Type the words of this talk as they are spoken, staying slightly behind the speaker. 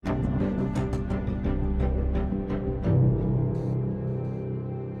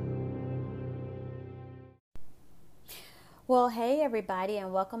Well, hey everybody,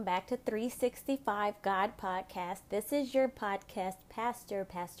 and welcome back to 365 God Podcast. This is your podcast pastor,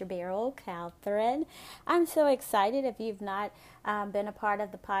 Pastor Beryl Catherine. I'm so excited. If you've not been a part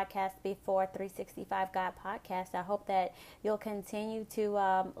of the podcast before, 365 God Podcast, I hope that you'll continue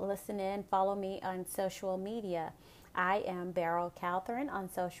to listen in, follow me on social media. I am Beryl Catherine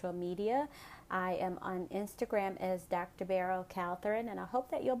on social media. I am on Instagram as Dr. Beryl Catherine, and I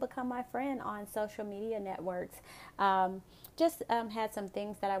hope that you'll become my friend on social media networks. Had some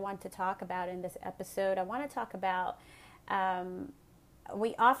things that I want to talk about in this episode. I want to talk about,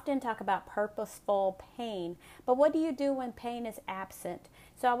 we often talk about purposeful pain, but what do you do when pain is absent?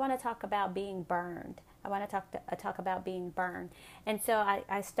 So I want to talk about being burned. I want to talk about being burned. And so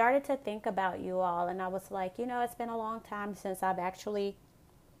I started to think about you all, and I was like, it's been a long time since I've actually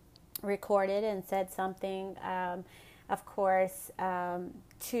recorded and said something, of course,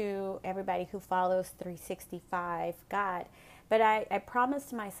 to everybody who follows 365 God. But I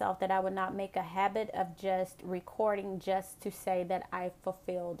promised myself that I would not make a habit of just recording just to say that I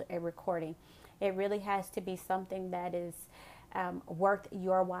fulfilled a recording. It really has to be something that is worth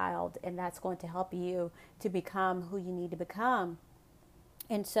your while, and that's going to help you to become who you need to become.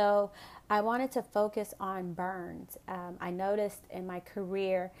 And so I wanted to focus on burns. I noticed in my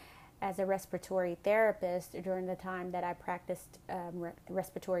career as a respiratory therapist during the time that I practiced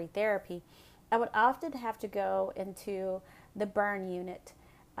respiratory therapy, I would often have to go into the burn unit,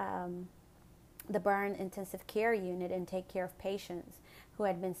 the burn intensive care unit, and take care of patients who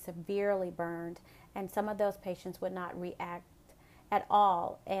had been severely burned. And some of those patients would not react at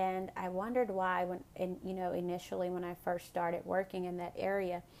all. And I wondered why initially when I first started working in that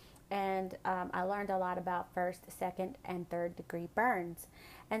area. And I learned a lot about first, second, and third degree burns.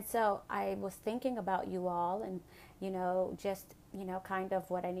 And so I was thinking about you all and, kind of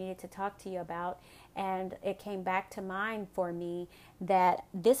what I needed to talk to you about. And it came back to mind for me that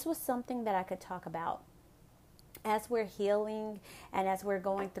this was something that I could talk about. As we're healing and as we're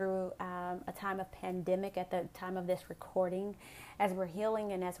going through a time of pandemic at the time of this recording, as we're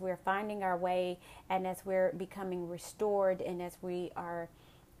healing and as we're finding our way and as we're becoming restored and as we are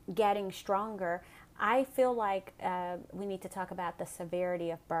getting stronger, I feel like we need to talk about the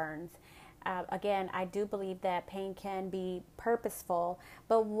severity of burns. Again, I do believe that pain can be purposeful,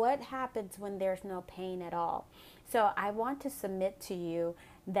 but what happens when there's no pain at all? So I want to submit to you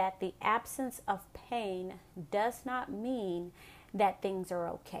that the absence of pain does not mean that things are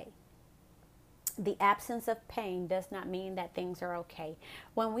okay. The absence of pain does not mean that things are okay.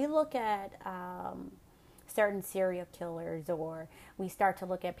 When we look at certain serial killers, or we start to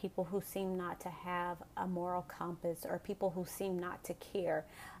look at people who seem not to have a moral compass, or people who seem not to care,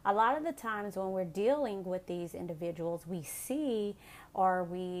 a lot of the times when we're dealing with these individuals, we see or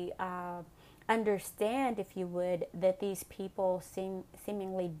we understand, if you would, that these people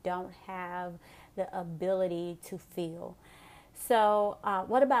seemingly don't have the ability to feel. So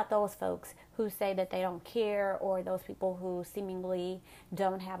what about those folks who say that they don't care, or those people who seemingly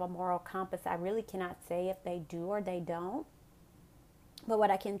don't have a moral compass? I really cannot say if they do or they don't. But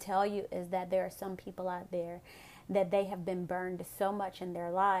what I can tell you is that there are some people out there that they have been burned so much in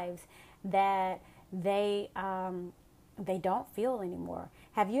their lives that they don't feel anymore.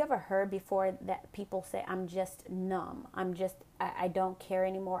 Have you ever heard before that people say, I'm just numb. I don't care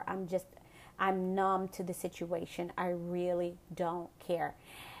anymore. I'm numb to the situation. I really don't care.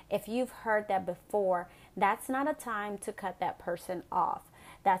 If you've heard that before, that's not a time to cut that person off.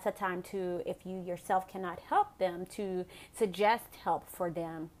 That's a time to, if you yourself cannot help them, to suggest help for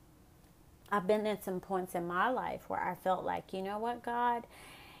them. I've been in some points in my life where I felt like, you know what, God,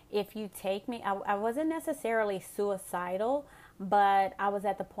 if you take me, I wasn't necessarily suicidal, but I was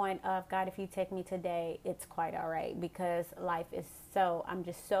at the point of, God, if you take me today, it's quite all right, because life is I'm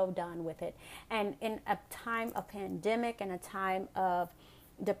just so done with it. And in a time of pandemic and a time of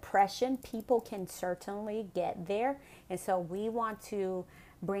depression, people can certainly get there. And so we want to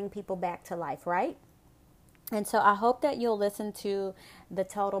bring people back to life, right? And so I hope that you'll listen to the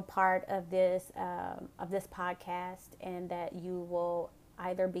total part of this podcast, and that you will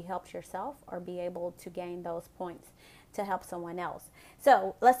either be helped yourself or be able to gain those points to help someone else.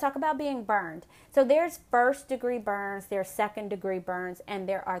 So let's talk about being burned. So there's first degree burns, there's second degree burns, and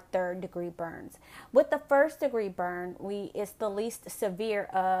there are third degree burns. With the first degree burn, it's the least severe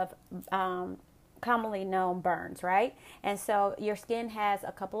of commonly known burns, right? And so your skin has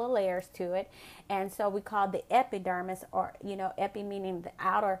a couple of layers to it, and so we call the epidermis, or epi meaning the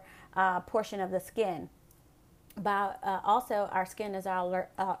outer portion of the skin. But also our skin is our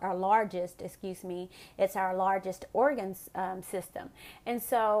largest, it's our largest organ system. And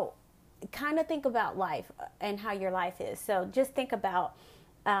so kind of think about life and how your life is. So just think about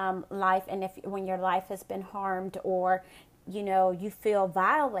life, and if when your life has been harmed, or you feel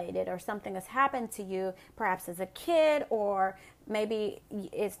violated, or something has happened to you, perhaps as a kid, or maybe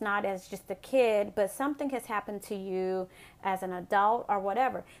it's not as just a kid, but something has happened to you as an adult or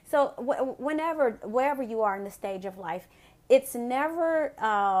whatever. So wherever you are in the stage of life, it's never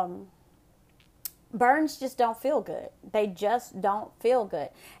burns just don't feel good. They just don't feel good.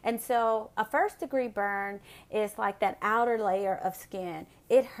 And so a first degree burn is like that outer layer of skin.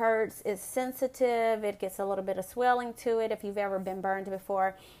 It hurts, it's sensitive, it gets a little bit of swelling to it. If you've ever been burned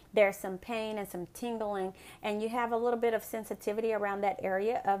before, there's some pain and some tingling, and you have a little bit of sensitivity around that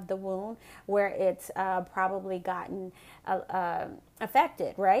area of the wound where it's probably gotten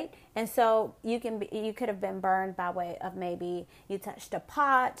affected, right? And so you could have been burned by way of maybe you touched a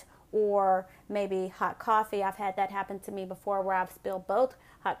pot, or maybe hot coffee. I've had that happen to me before, where I've spilled both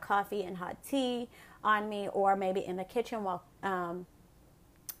hot coffee and hot tea on me, or maybe in the kitchen while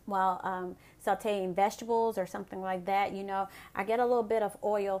sauteing vegetables or something like that. I get a little bit of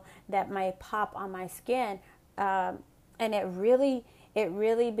oil that may pop on my skin, and it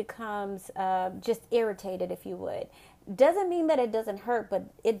really becomes just irritated, if you would. Doesn't mean that it doesn't hurt, but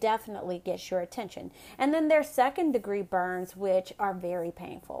it definitely gets your attention. And then there's second degree burns, which are very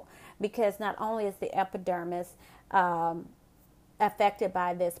painful, because not only is the epidermis affected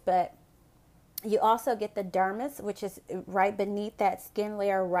by this, but you also get the dermis, which is right beneath that skin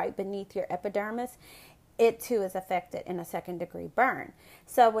layer, right beneath your epidermis. It too is affected in a second degree burn.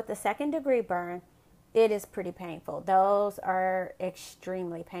 So with the second degree burn, it is pretty painful. Those are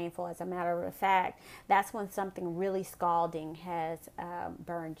extremely painful. As a matter of fact, that's when something really scalding has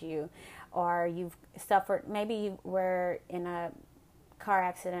burned you, or you've suffered, maybe you were in a car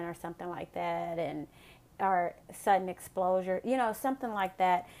accident or something like that, or sudden exposure, something like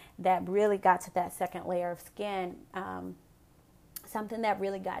that really got to that second layer of skin, something that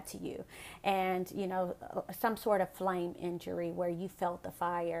really got to you, and some sort of flame injury where you felt the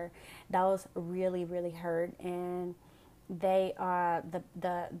fire. Those really hurt, and they are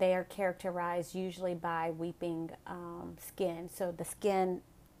they are characterized usually by weeping skin. So the skin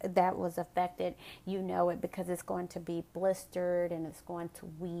that was affected, it because it's going to be blistered, and it's going to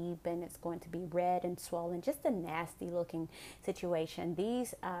weep, and it's going to be red and swollen, just a nasty looking situation.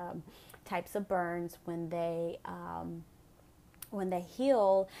 These types of burns, when they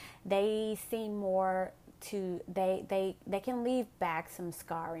heal, they seem more to, they can leave back some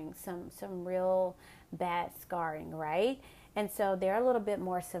scarring, some real bad scarring, right? And so they're a little bit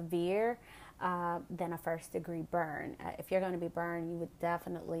more severe than a first degree burn. If you're going to be burned, you would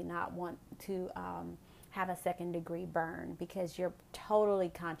definitely not want to have a second degree burn, because you're totally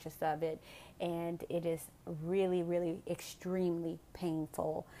conscious of it, and it is really extremely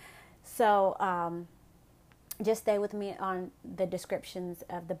painful. So just stay with me on the descriptions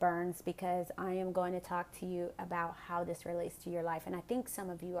of the burns, because I am going to talk to you about how this relates to your life. And I think some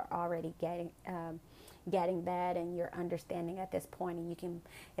of you are already getting that, and you're understanding at this point, and you can,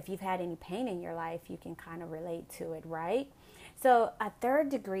 if you've had any pain in your life, you can kind of relate to it, right? So a third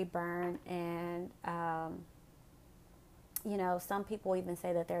degree burn, and some people even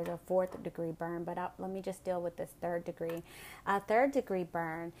say that there's a fourth degree burn, but let me just deal with this third degree. A third degree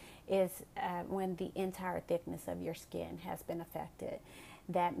burn is when the entire thickness of your skin has been affected.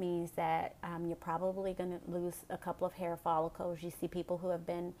 That means that you're probably going to lose a couple of hair follicles. You see people who have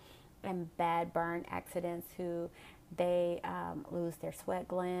been in bad burn accidents who they lose their sweat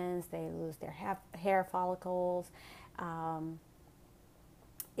glands, they lose their hair follicles.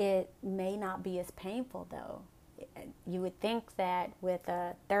 It may not be as painful, though. You would think that with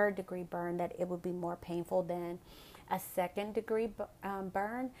a third degree burn that it would be more painful than a second degree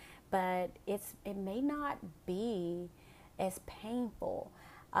burn, but it may not be as painful.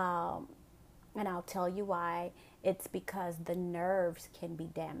 And I'll tell you why. It's because the nerves can be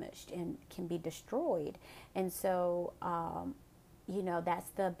damaged and can be destroyed. And so, that's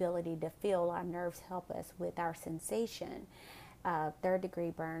the ability to feel. Our nerves help us with our sensation. Third degree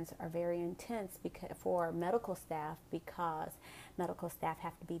burns are very intense for medical staff, because medical staff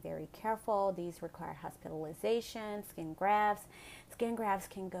have to be very careful. These require hospitalization, skin grafts. Skin grafts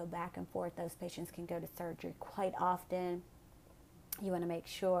can go back and forth. Those patients can go to surgery quite often. You want to make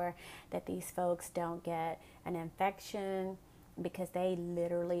sure that these folks don't get an infection, because they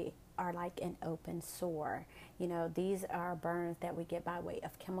literally are like an open sore. These are burns that we get by way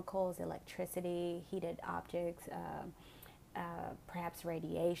of chemicals, electricity, heated objects, perhaps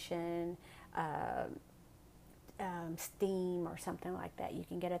radiation, steam, or something like that. You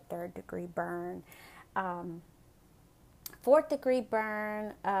can get a third degree burn. Fourth degree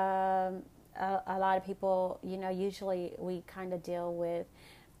burn, a lot of people, usually we kind of deal with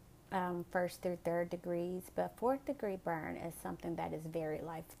first through third degrees, but fourth degree burn is something that is very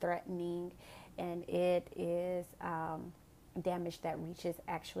life threatening, and it is damage that reaches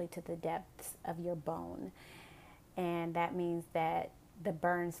actually to the depths of your bone. And that means that the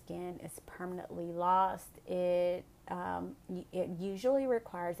burn skin is permanently lost. It usually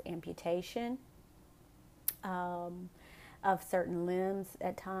requires amputation of certain limbs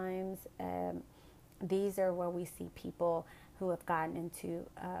at times. These are where we see people who have gotten into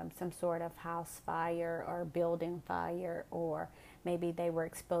some sort of house fire or building fire, or maybe they were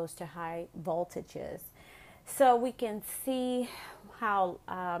exposed to high voltages. So we can see how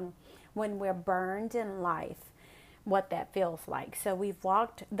when we're burned in life, what that feels like. So we've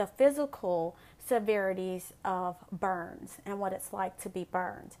walked the physical severities of burns and what it's like to be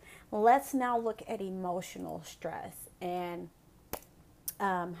burned. Let's now look at emotional stress and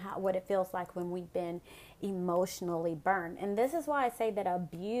what it feels like when we've been emotionally burned. And this is why I say that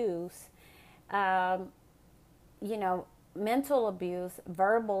abuse, mental abuse,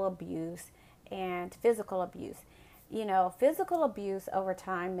 verbal abuse, and physical abuse. Physical abuse over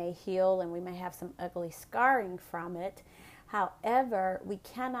time may heal and we may have some ugly scarring from it. However, we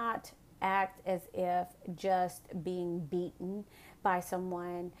cannot act as if just being beaten by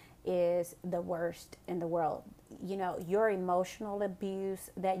someone is the worst in the world. Your emotional abuse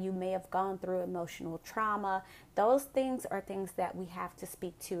that you may have gone through, emotional trauma, those things are things that we have to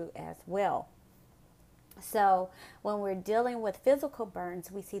speak to as well. So when we're dealing with physical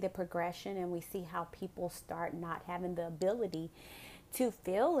burns, we see the progression and we see how people start not having the ability to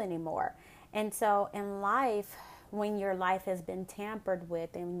feel anymore. And so in life, when your life has been tampered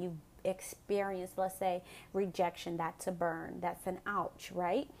with and you've experienced, let's say, rejection, that's a burn, that's an ouch,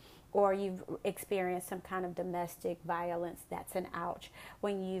 right? Or you've experienced some kind of domestic violence, that's an ouch.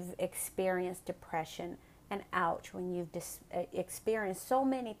 When you've experienced depression, an ouch. When you've experienced so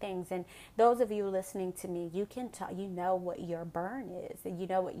many things, and those of you listening to me, you can tell, what your burn is, and you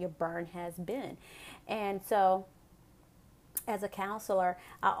know what your burn has been. And so as a counselor,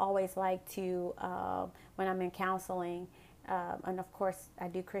 I always like to, when I'm in counseling, and of course I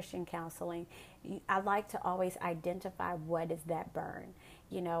do Christian counseling, I like to always identify what is that burn.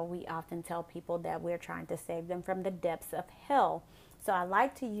 We often tell people that we're trying to save them from the depths of hell. So I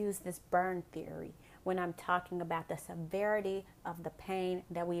like to use this burn theory when I'm talking about the severity of the pain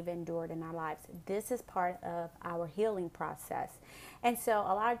that we've endured in our lives. This is part of our healing process. And so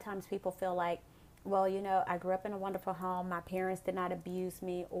a lot of times people feel like, well, I grew up in a wonderful home. My parents did not abuse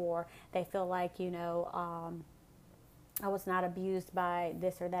me, or they feel like, I was not abused by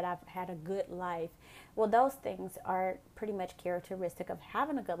this or that. I've had a good life. Well, those things are pretty much characteristic of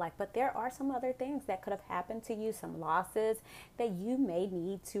having a good life. But there are some other things that could have happened to you, some losses that you may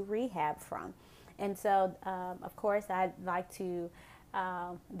need to rehab from. And so, of course, I'd like to,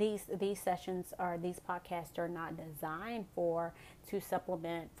 these sessions or these podcasts are not designed to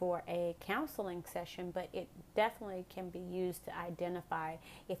supplement for a counseling session, but it definitely can be used to identify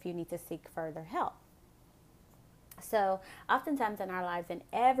if you need to seek further help. So oftentimes in our lives, and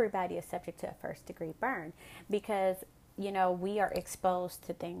everybody is subject to a first degree burn because, we are exposed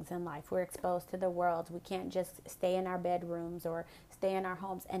to things in life. We're exposed to the world. We can't just stay in our bedrooms or stay in our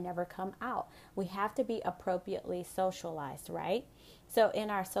homes and never come out. We have to be appropriately socialized, right? So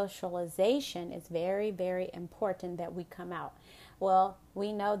in our socialization, it's very, very important that we come out. Well,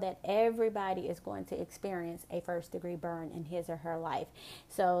 we know that everybody is going to experience a first degree burn in his or her life.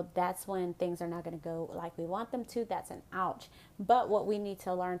 So that's when things are not going to go like we want them to. That's an ouch. But what we need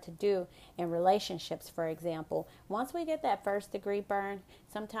to learn to do in relationships, for example, once we get that first degree burn,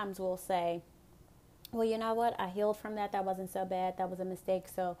 sometimes we'll say, well, you know what? I healed from that. That wasn't so bad. That was a mistake.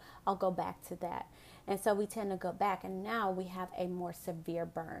 So I'll go back to that. And so we tend to go back, and now we have a more severe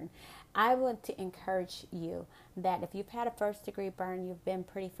burn. I want to encourage you that if you've had a first degree burn, you've been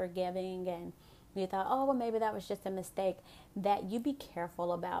pretty forgiving, and you thought, oh, well, maybe that was just a mistake, that you be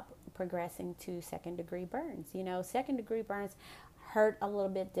careful about progressing to second degree burns. Second degree burns hurt a little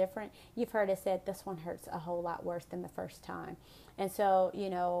bit different. You've heard it said this one hurts a whole lot worse than the first time. And so,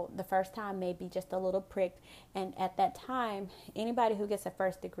 the first time may be just a little pricked. And at that time, anybody who gets a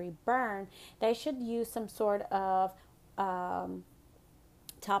first degree burn, they should use some sort of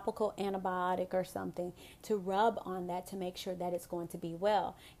topical antibiotic or something to rub on that to make sure that it's going to be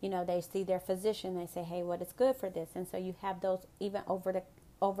well. They see their physician, they say, hey, what is good for this? And so you have those even over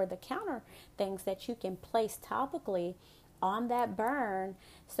the counter things that you can place topically on that burn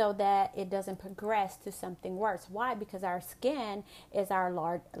so that it doesn't progress to something worse. Why? Because our skin is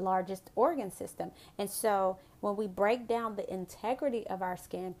our largest organ system. And so when we break down the integrity of our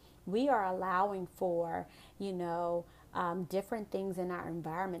skin, we are allowing for, different things in our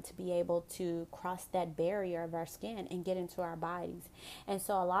environment to be able to cross that barrier of our skin and get into our bodies. And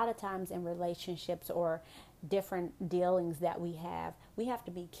so a lot of times in relationships or different dealings that we have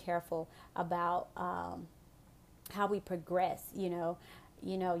to be careful about how we progress. You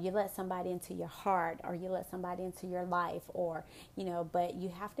let somebody into your heart, or you let somebody into your life, or but you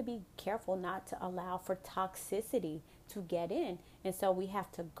have to be careful not to allow for toxicity to get in. And so we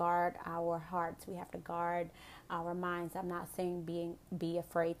have to guard our hearts, we have to guard our minds. I'm not saying be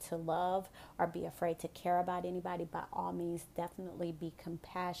afraid to love or be afraid to care about anybody. By all means, definitely be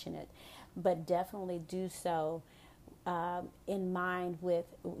compassionate, but definitely do so in mind with,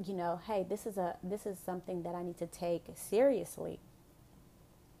 hey, this is something that I need to take seriously.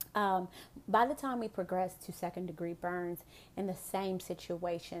 By the time we progress to second degree burns, in the same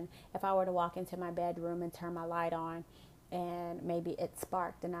situation, if I were to walk into my bedroom and turn my light on and maybe it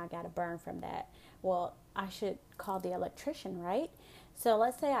sparked and I got a burn from that, well, I should call the electrician, right? So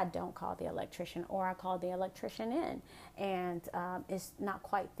let's say I don't call the electrician, or I call the electrician in and it's not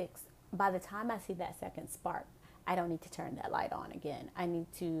quite fixed. By the time I see that second spark, I don't need to turn that light on again. I need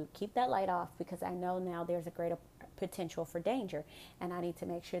to keep that light off because I know now there's a greater potential for danger, and I need to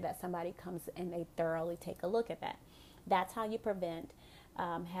make sure that somebody comes and they thoroughly take a look at that. That's how you prevent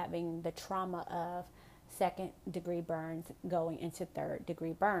having the trauma of second degree burns going into third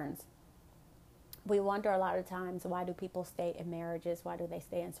degree burns. We wonder a lot of times, why do people stay in marriages? Why do they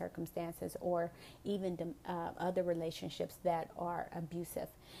stay in circumstances or even other relationships that are abusive?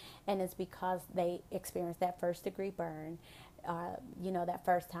 And it's because they experience that first degree burn, that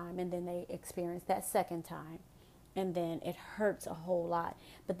first time, and then they experience that second time. And then it hurts a whole lot.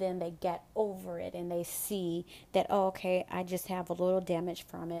 But then they get over it and they see that, oh, okay, I just have a little damage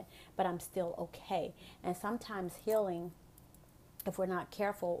from it, but I'm still okay. And sometimes healing, if we're not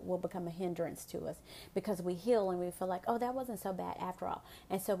careful, will become a hindrance to us, because we heal and we feel like, oh, that wasn't so bad after all.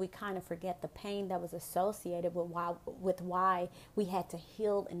 And so we kind of forget the pain that was associated with why we had to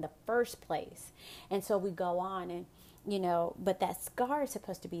heal in the first place. And so we go on and, but that scar is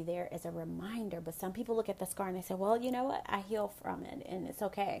supposed to be there as a reminder. But some people look at the scar and they say, well, you know what? I heal from it and it's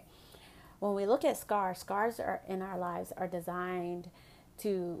okay. When we look at scars are in our lives are designed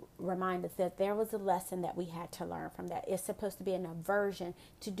to remind us that there was a lesson that we had to learn from that. It's supposed to be an aversion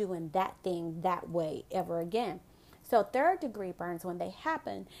to doing that thing that way ever again. So third degree burns, when they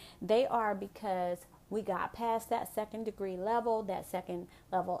happen, they are because we got past that second degree level, that second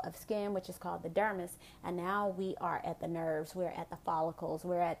level of skin, which is called the dermis. And now we are at the nerves, we're at the follicles,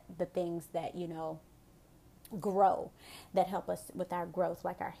 we're at the things that, grow, that help us with our growth,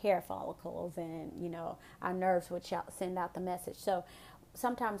 like our hair follicles and, our nerves, which send out the message. So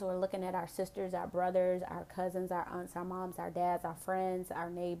sometimes we're looking at our sisters, our brothers, our cousins, our aunts, our moms, our dads, our friends, our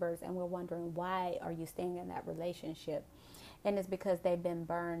neighbors, and we're wondering, why are you staying in that relationship? And it's because they've been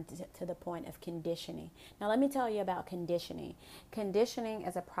burned to the point of conditioning. Now, let me tell you about conditioning. Conditioning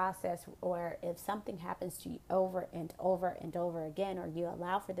is a process where if something happens to you over and over and over again, or you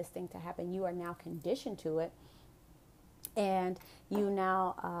allow for this thing to happen, you are now conditioned to it. And you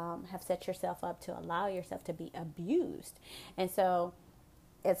now have set yourself up to allow yourself to be abused. And so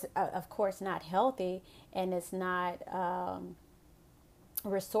it's, of course, not healthy, and it's not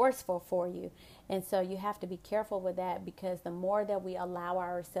resourceful for you. And so you have to be careful with that, because the more that we allow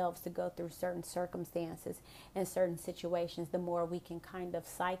ourselves to go through certain circumstances and certain situations, the more we can kind of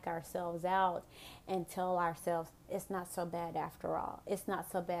psych ourselves out and tell ourselves, it's not so bad after all. It's not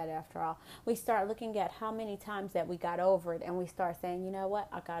so bad after all. We start looking at how many times that we got over it, and we start saying, you know what,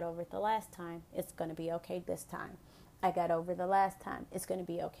 I got over it the last time. It's going to be okay this time. I got over the last time. It's going to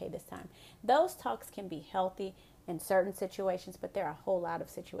be okay this time. Those talks can be healthy in certain situations, but there are a whole lot of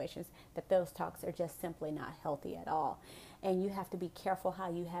situations that those talks are just simply not healthy at all. And you have to be careful how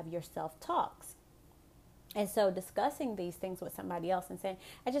you have your self-talks. And so discussing these things with somebody else and saying,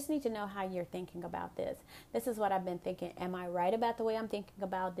 I just need to know how you're thinking about this. This is what I've been thinking. Am I right about the way I'm thinking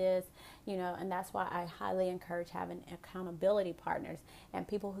about this? And that's why I highly encourage having accountability partners and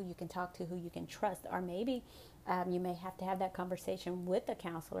people who you can talk to, who you can trust. Or maybe you may have to have that conversation with a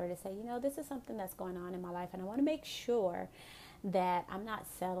counselor to say, this is something that's going on in my life, and I want to make sure that I'm not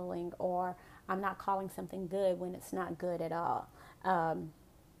settling, or I'm not calling something good when it's not good at all.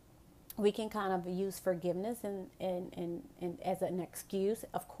 we can kind of use forgiveness and as an excuse.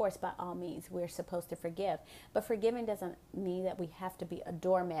 Of course, by all means, we're supposed to forgive. But forgiving doesn't mean that we have to be a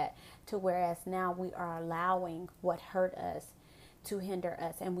doormat to whereas now we are allowing what hurt us to hinder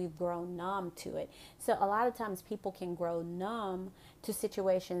us and we've grown numb to it. So a lot of times people can grow numb to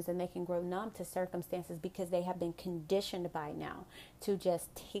situations and they can grow numb to circumstances because they have been conditioned by now to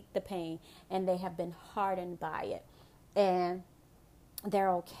just take the pain and they have been hardened by it. And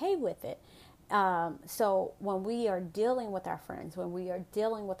they're okay with it. So when we are dealing with our friends, when we are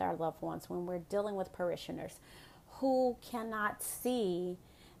dealing with our loved ones, when we're dealing with parishioners who cannot see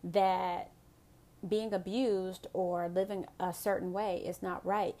that being abused or living a certain way is not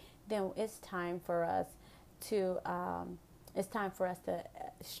right, then it's time for us to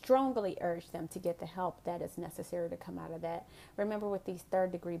strongly urge them to get the help that is necessary to come out of that. Remember, with these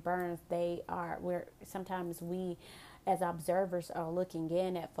third-degree burns, sometimes we as observers are looking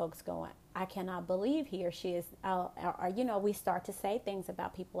in at folks going, I cannot believe he or she is, we start to say things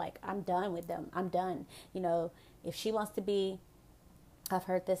about people like, I'm done with them. I'm done. If she wants to be, I've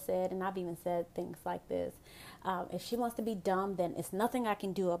heard this said, and I've even said things like this. If she wants to be dumb, then it's nothing I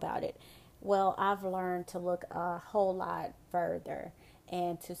can do about it. Well, I've learned to look a whole lot further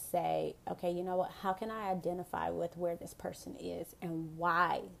and to say, okay, you know what? How can I identify with where this person is and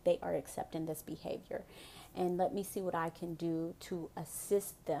why they are accepting this behavior? And let me see what I can do to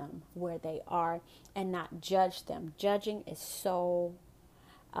assist them where they are and not judge them. Judging is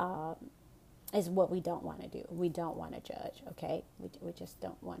is what we don't want to do. We don't want to judge, okay? We just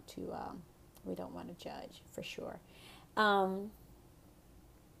don't want to, we don't want to judge for sure.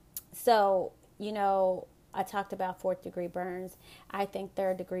 So, I talked about 4th degree burns. I think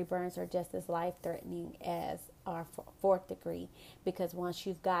 3rd degree burns are just as life-threatening as our 4th degree, because once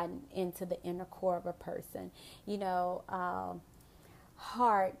you've gotten into the inner core of a person, the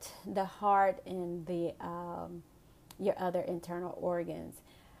heart and the your other internal organs,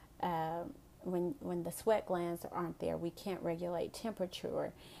 when the sweat glands aren't there, we can't regulate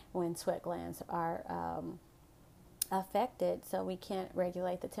temperature when sweat glands are affected, so we can't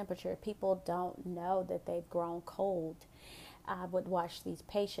regulate the temperature. People don't know that they've grown cold. I would watch these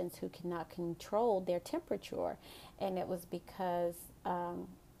patients who cannot control their temperature, and it was because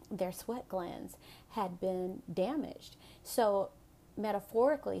their sweat glands had been damaged. So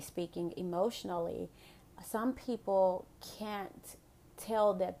metaphorically speaking, emotionally, some people can't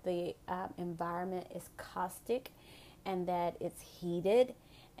tell that the environment is caustic and that it's heated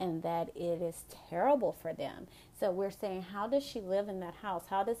and that it is terrible for them. So we're saying, how does she live in that house?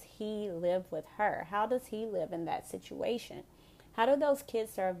 How does he live with her? How does he live in that situation? How do those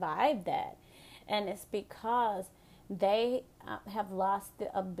kids survive that? And it's because they have lost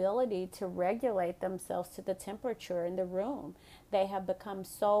the ability to regulate themselves to the temperature in the room. They have become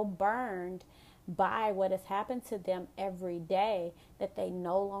so burned by what has happened to them every day that they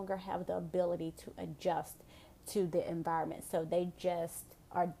no longer have the ability to adjust to the environment. So they just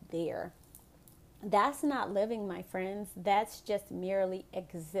are there. That's not living, my friends. That's just merely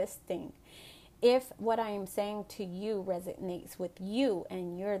existing. If what I am saying to you resonates with you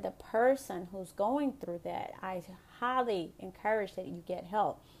and you're the person who's going through that, I highly encourage that you get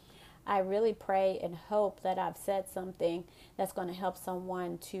help. I really pray and hope that I've said something that's going to help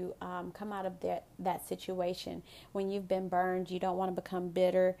someone to come out of that situation. When you've been burned, you don't want to become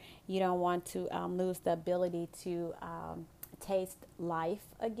bitter. You don't want to lose the ability to taste life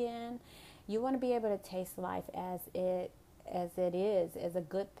again. You want to be able to taste life as it is, as a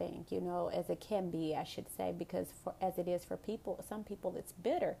good thing, as it can be, I should say, because as it is for people, some people it's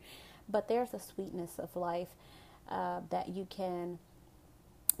bitter, but there's a sweetness of life that you can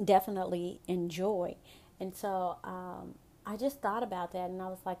definitely enjoy. And so I just thought about that, and I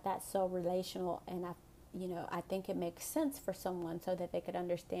was like, that's so relational, and I think it makes sense for someone so that they could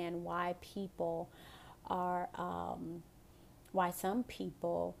understand why people are, why some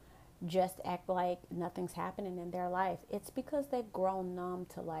people just act like nothing's happening in their life. It's because they've grown numb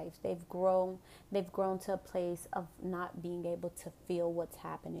to life. They've grown to a place of not being able to feel what's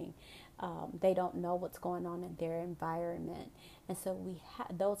happening. They don't know what's going on in their environment. And so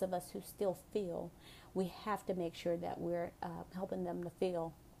those of us who still feel, we have to make sure that we're helping them to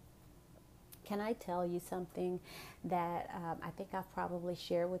feel. Can I tell you something that I think I've probably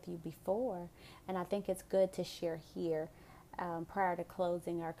shared with you before, and I think it's good to share here prior to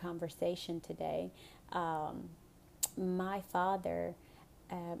closing our conversation today. My father,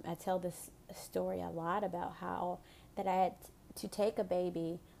 I tell this story a lot about how that I had to take a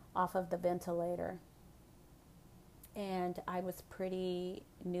baby off of the ventilator, and I was pretty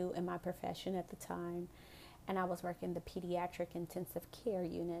new in my profession at the time, and I was working the pediatric intensive care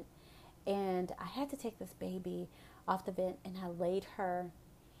unit. And I had to take this baby off the vent, and I laid her.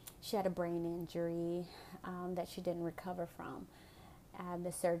 She had a brain injury that she didn't recover from.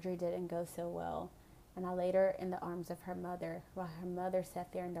 The surgery didn't go so well. And I laid her in the arms of her mother while her mother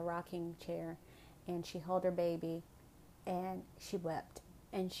sat there in the rocking chair, and she held her baby, and she wept,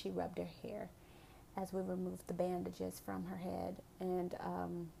 and she rubbed her hair as we removed the bandages from her head. And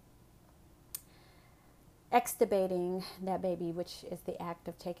extubating that baby, which is the act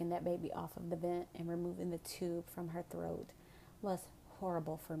of taking that baby off of the vent and removing the tube from her throat, was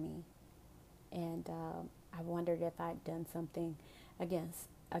horrible for me. And I wondered if I'd done something against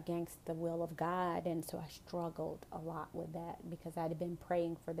the will of God. And so I struggled a lot with that, because I'd been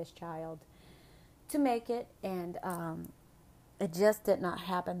praying for this child to make it, and it just did not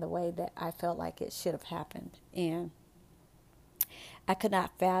happen the way that I felt like it should have happened. And I could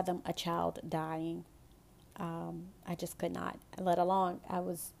not fathom a child dying. I just could not, let alone I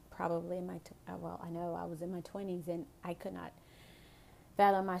was probably in my, I know I was in my 20s, and I could not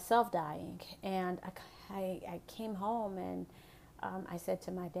fathom myself dying. And I came home, and I said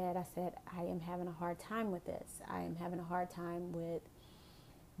to my dad, I said, I am having a hard time with this. I am having a hard time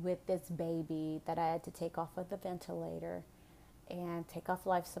with this baby that I had to take off of the ventilator and take off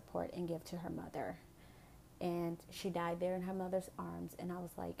life support and give to her mother. And she died there in her mother's arms. And I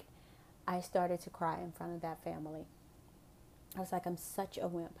was like, I started to cry in front of that family. I was like, I'm such a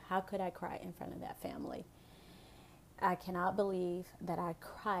wimp. How could I cry in front of that family? I cannot believe that I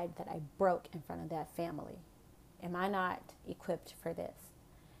cried, that I broke in front of that family. Am I not equipped for this?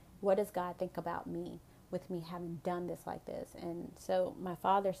 What does God think about me with me having done this like this? And so my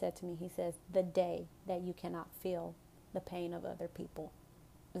father said to me, he says, the day that you cannot feel the pain of other people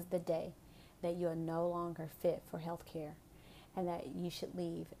is the day that you are no longer fit for health care, and that you should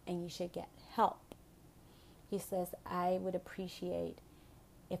leave and you should get help. He says, I would appreciate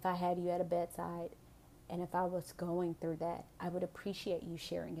if I had you at a bedside, and if I was going through that, I would appreciate you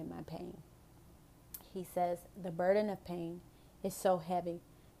sharing in my pain. He says, the burden of pain is so heavy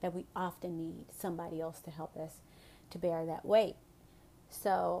that we often need somebody else to help us to bear that weight.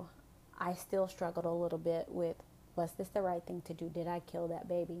 So I still struggled a little bit with, was this the right thing to do? Did I kill that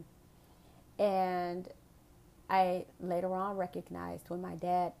baby? And I later on recognized, when my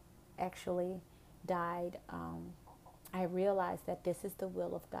dad actually died, I realized that this is the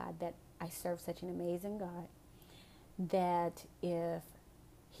will of God, that I serve such an amazing God, that if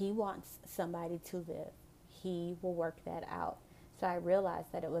He wants somebody to live, He will work that out. So I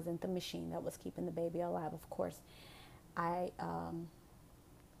realized that it wasn't the machine that was keeping the baby alive. Of course, I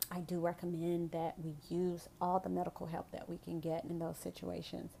do recommend that we use all the medical help that we can get in those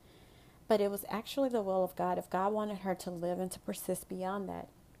situations. But it was actually the will of God. If God wanted her to live and to persist beyond that,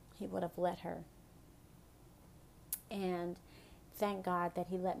 He would have let her. And thank God that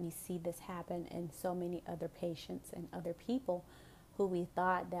He let me see this happen in so many other patients and other people who we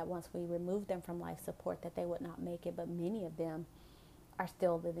thought that once we removed them from life support that they would not make it. But many of them are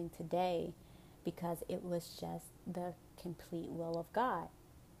still living today because it was just the complete will of God.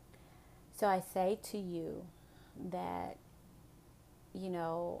 So I say to you that,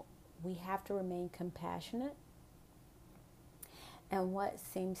 we have to remain compassionate. And what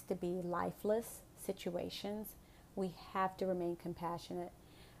seems to be lifeless situations, we have to remain compassionate.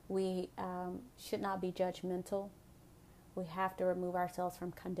 We should not be judgmental. We have to remove ourselves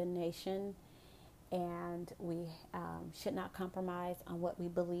from condemnation, and we should not compromise on what we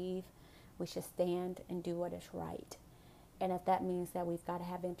believe. We should stand and do what is right. And if that means that we've got to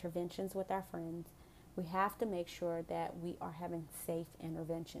have interventions with our friends, we have to make sure that we are having safe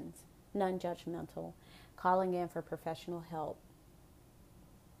interventions, non-judgmental, calling in for professional help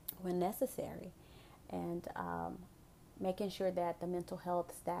when necessary, and making sure that the mental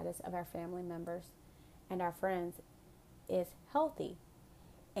health status of our family members and our friends is healthy,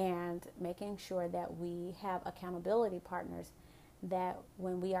 and making sure that we have accountability partners, that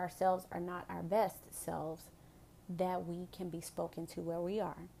when we ourselves are not our best selves, that we can be spoken to where we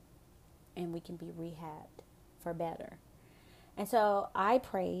are and we can be rehabbed for better. And so I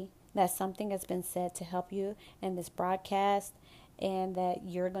pray that something has been said to help you in this broadcast, and that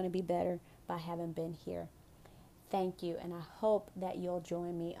you're going to be better by having been here. Thank you, and I hope that you'll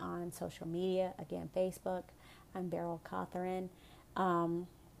join me on social media. Again, Facebook, I'm Beryl Catherine, and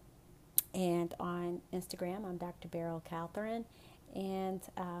on Instagram, I'm Dr. Beryl Catherine, and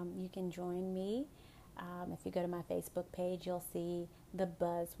you can join me. If you go to my Facebook page, you'll see The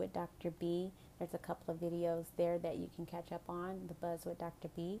Buzz with Dr. B. There's a couple of videos there that you can catch up on, The Buzz with Dr.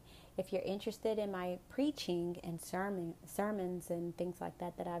 B. If you're interested in my preaching and sermons and things like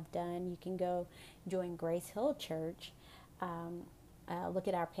that I've done, you can go join Grace Hill Church. look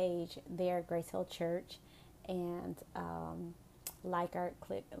at our page there, Grace Hill Church, and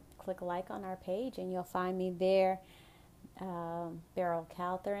click like on our page, and you'll find me there, Beryl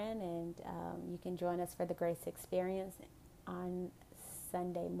Catherine, and you can join us for the Grace Experience on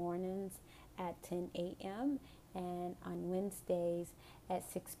Sunday mornings at 10 a.m. and on Wednesdays at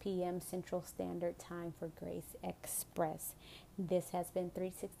 6 p.m. Central Standard Time for Grace Express. This has been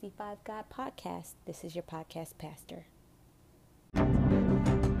 365 God Podcast. This is your podcast pastor.